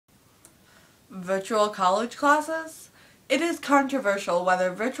Virtual college classes? It is controversial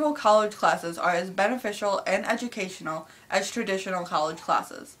whether virtual college classes are as beneficial and educational as traditional college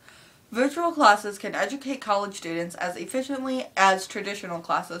classes. Virtual classes can educate college students as efficiently as traditional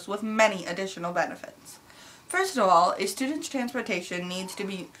classes with many additional benefits. First of all, a student's transportation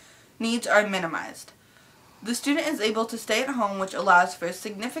needs are minimized. The student is able to stay at home, which allows for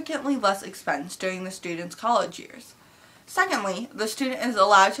significantly less expense during the student's college years. Secondly, the student is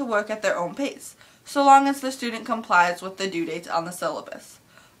allowed to work at their own pace, so long as the student complies with the due dates on the syllabus.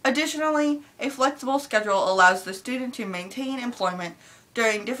 Additionally, a flexible schedule allows the student to maintain employment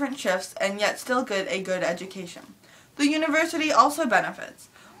during different shifts and yet still get a good education. The university also benefits.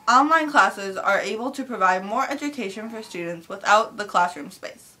 Online classes are able to provide more education for students without the classroom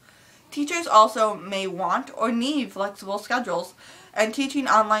space. Teachers also may want or need flexible schedules, and teaching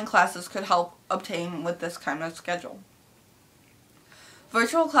online classes could help obtain with this kind of schedule.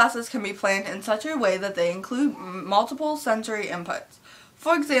 Virtual classes can be planned in such a way that they include multiple sensory inputs.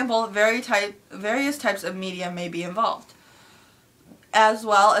 For example, various types of media may be involved, as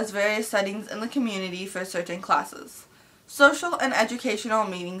well as various settings in the community for certain classes. Social and educational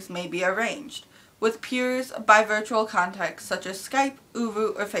meetings may be arranged with peers by virtual contacts such as Skype,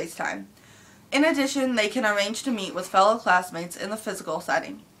 ooVoo, or FaceTime. In addition, they can arrange to meet with fellow classmates in the physical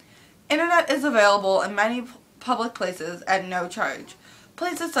setting. Internet is available in many public places at no charge.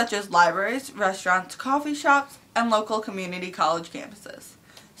 Places such as libraries, restaurants, coffee shops, and local community college campuses.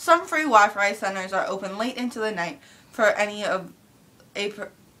 Some free Wi-Fi centers are open late into the night for any of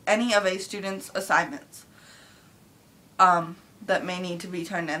a student's assignments that may need to be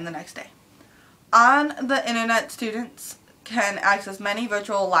turned in the next day. On the internet, students can access many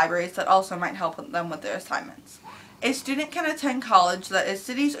virtual libraries that also might help them with their assignments. A student can attend college that is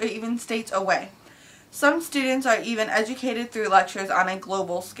cities or even states away. Some students are even educated through lectures on a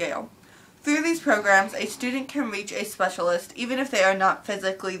global scale. Through these programs, a student can reach a specialist even if they are not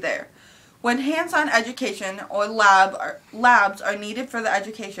physically there. When hands-on education or labs are needed for the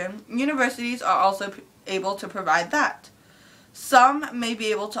education, universities are also able to provide that. Some may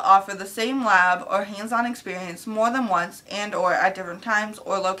be able to offer the same lab or hands-on experience more than once and/or at different times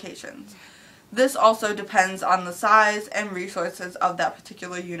or locations. This also depends on the size and resources of that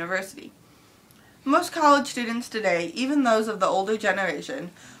particular university. Most college students today, even those of the older generation,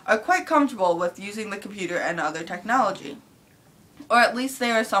 are quite comfortable with using the computer and other technology, or at least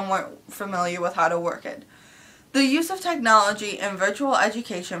they are somewhat familiar with how to work it. The use of technology in virtual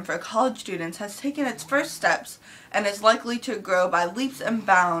education for college students has taken its first steps and is likely to grow by leaps and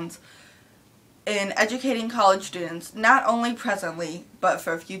bounds in educating college students not only presently, but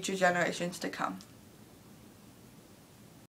for future generations to come.